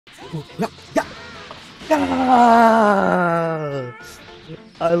Yeah, yeah, yeah.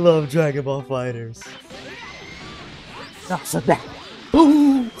 I love Dragon Ball Fighters. Not so bad.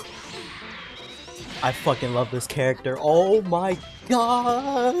 Boom! I fucking love this character. Oh my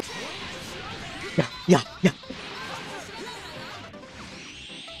god! Yeah, yeah, yeah.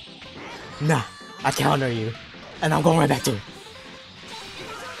 Nah, I counter you. And I'm going right back to it.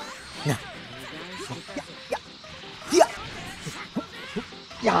 Nah. Yeah, yeah, yeah.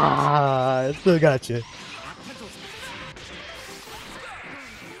 Yeah, I still got you.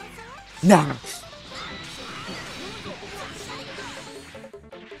 Nah.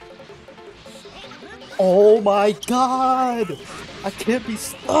 Oh my god! I can't be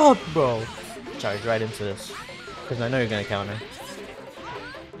stopped, bro. Charge right into this. Because I know you're gonna counter.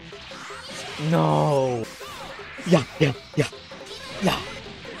 No! Yeah, yeah, yeah, yeah!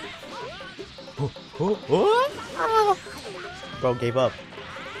 Ah. Bro gave up.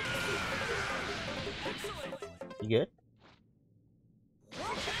 You good?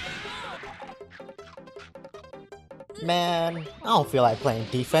 Man, I don't feel like playing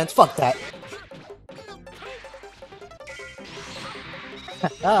defense. Fuck that.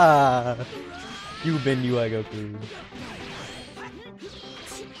 Ah, you've been UI Goku.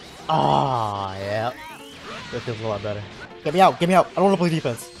 Ah, yeah. That feels a lot better. Get me out, get me out. I don't want to play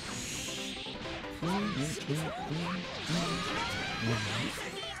defense.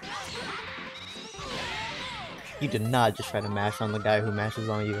 You did not just try to mash on the guy who mashes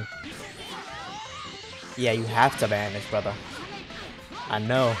on you. Yeah, you have to manage, brother. I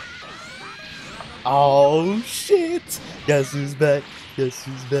know. Oh shit! Guess who's back? Guess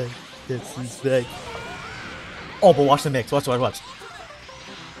who's back? Guess who's back? Oh, but watch the mix. Watch, watch, watch.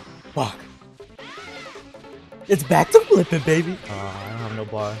 Fuck. It's back to flipping, baby. I don't have no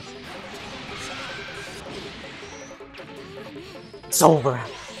bar. It's over.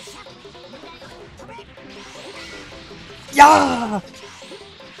 Yeah!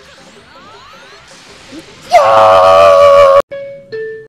 Yeah!